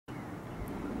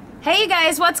Hey you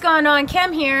guys, what's going on?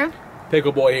 Kim here.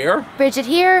 Pickleboy here. Bridget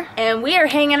here. And we are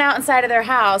hanging out inside of their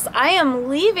house. I am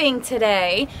leaving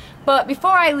today, but before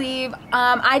I leave,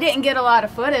 I didn't get a lot of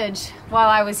footage while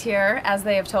I was here, as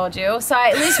they have told you. So I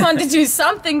at least wanted to do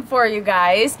something for you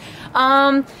guys.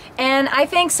 And I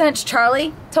think since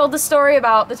Charlie told the story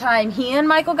about the time he and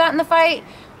Michael got in the fight,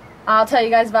 I'll tell you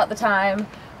guys about the time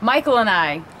Michael and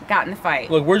I got in the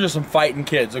fight. Look, we're just some fighting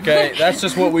kids, okay? That's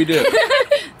just what we do.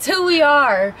 It's who we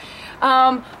are.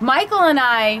 Michael and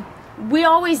I, we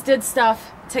always did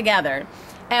stuff together.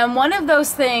 And one of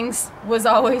those things was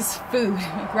always food,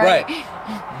 right?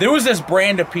 There was this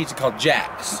brand of pizza called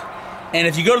Jack's. And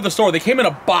if you go to the store, they came in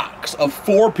a box of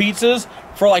 4 pizzas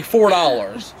for like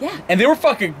 $4. Yeah. And they were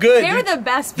fucking good. They were the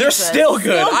best pizzas. They're still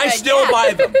good. I still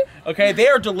buy them. Okay? They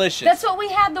are delicious. That's what we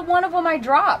had, the one of them I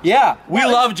dropped. Yeah. We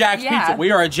love Jack's Pizza.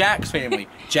 We are a Jack's family.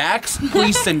 Jack's,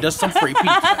 please send us some free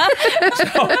pizza.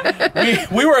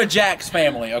 So, we were a Jack's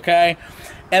family, okay?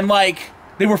 And like,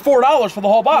 they were $4 for the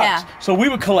whole box. Yeah. So we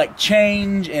would collect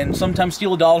change and sometimes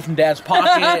steal $1 from Dad's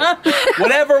pocket.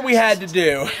 Whatever we had to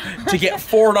do to get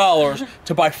 $4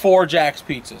 to buy 4 Jack's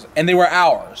pizzas. And they were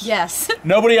ours. Yes.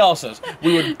 Nobody else's.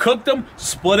 We would cook them,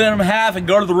 split them in half, and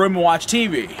go to the room and watch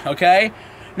TV, okay?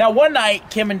 Now one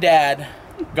night, Kim and Dad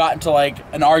got into like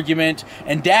an argument.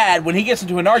 And Dad, when he gets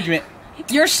into an argument...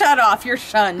 You're shut off. You're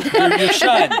shunned. You're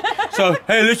shunned. So,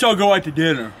 hey, let's all go out to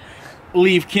dinner.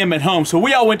 Leave Kim at home. So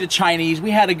we all went to Chinese.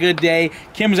 We had a good day.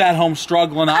 Kim's at home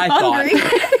struggling. I thought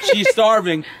she's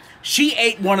starving. She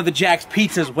ate one of the Jack's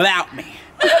pizzas without me.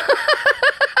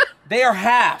 They are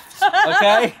halves,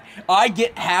 okay? I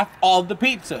get half all the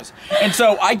pizzas. And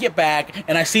so I get back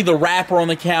and I see the wrapper on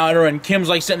the counter and Kim's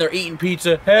like sitting there eating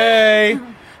pizza. Hey.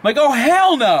 I'm like, oh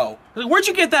hell no. Like, where'd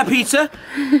you get that pizza?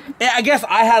 I guess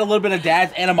I had a little bit of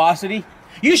Dad's animosity.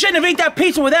 You shouldn't have eaten that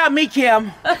pizza without me,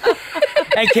 Kim.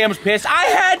 And Kim's pissed. I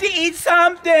had to eat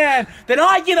something. Then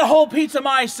I get a whole pizza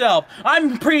myself.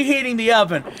 I'm preheating the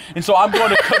oven. And so I'm going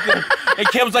to cook it. And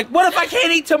Kim's like, what if I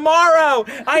can't eat tomorrow?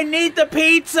 I need the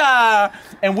pizza.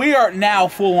 And we are now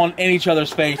full on in each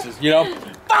other's faces, you know?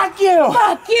 Fuck you!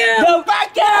 Fuck you! No,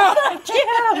 fuck you! Fuck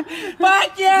you!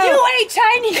 Fuck you! You ate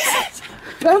Chinese!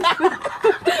 Oh my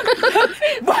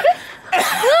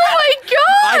god!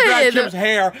 I grabbed Kim's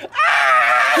hair.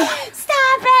 Ah!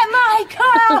 Stop it,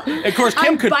 Michael! And of course,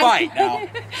 Kim could fight now.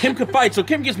 Kim could fight, so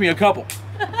Kim gives me a couple.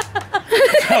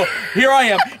 So here I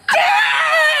am.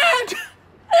 Dad!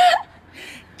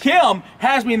 Kim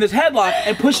has me in this headlock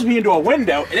and pushes me into a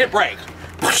window, and it breaks.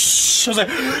 I was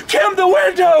like, Kim, the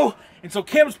window! And so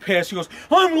Kim's pissed. She goes,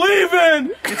 I'm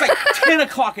leaving! It's like 10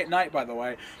 o'clock at night, by the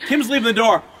way. Kim's leaving the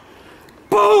door.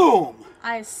 Boom!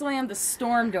 I slammed the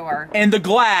storm door. And the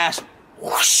glass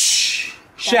whoosh,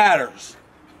 shatters.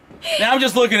 Now I'm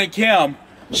just looking at Kim.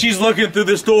 She's looking through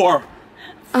this door.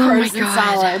 Oh my Frozen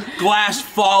god. solid. Glass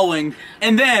falling.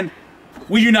 And then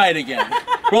we unite again.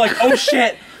 We're like, oh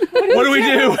shit. What do we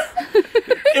do?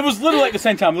 It was literally like the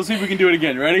same time. Let's see if we can do it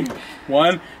again. Ready?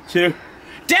 1, 2.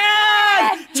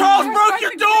 Dad! Charles broke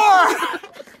your door!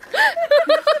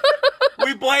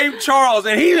 We blamed Charles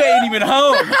and he ain't even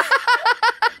home.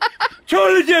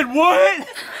 Charlie did what? He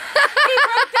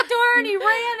broke the door and he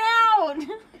ran out.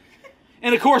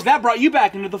 And of course, that brought you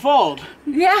back into the fold.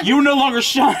 Yeah. You were no longer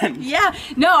shunned. Yeah.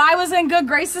 No, I was in good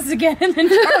graces again, and then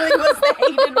Charlie was the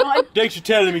hated one. Thanks for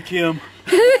telling me, Kim.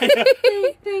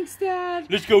 Thanks, Dad.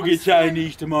 Let's go get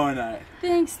Chinese tomorrow night.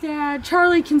 Thanks, Dad.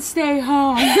 Charlie can stay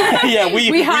home. Yeah,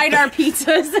 we hide our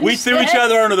pizzas and we threw each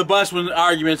other under the bus when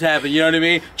arguments happen, you know what I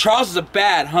mean? Charles is a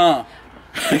bad, huh?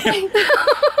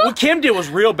 What Kim did was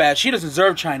real bad. She doesn't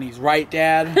deserve Chinese, right,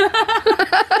 Dad?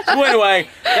 So anyway,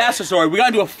 that's the story. We got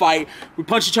into a fight. We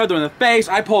punched each other in the face.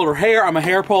 I pulled her hair. I'm a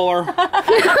hair puller.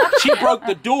 She broke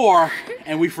the door,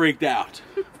 and we freaked out.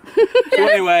 So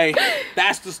anyway,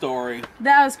 that's the story.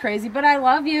 That was crazy, but I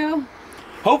love you.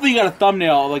 Hopefully you got a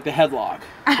thumbnail like the headlock.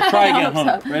 We'll try again,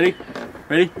 huh? So. Ready?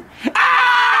 Ready?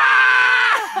 Ah!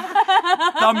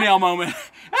 Thumbnail moment.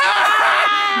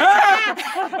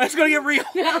 It's gonna get real.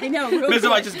 Yeah, I know. Real This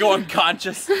if I just go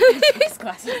unconscious. These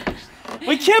glasses.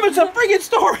 Wait, Kim, it's a freaking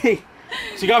story.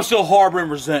 See, I'm still harboring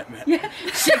resentment. Yeah,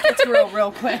 shit gets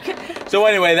real quick. So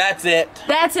anyway, that's it.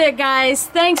 That's it, guys.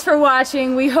 Thanks for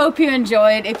watching. We hope you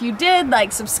enjoyed. If you did,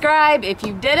 like, subscribe. If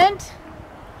you didn't,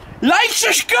 Like,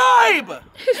 subscribe!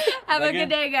 have a good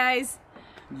day, guys.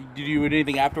 Did you do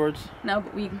anything afterwards? No,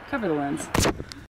 but we can cover the lens.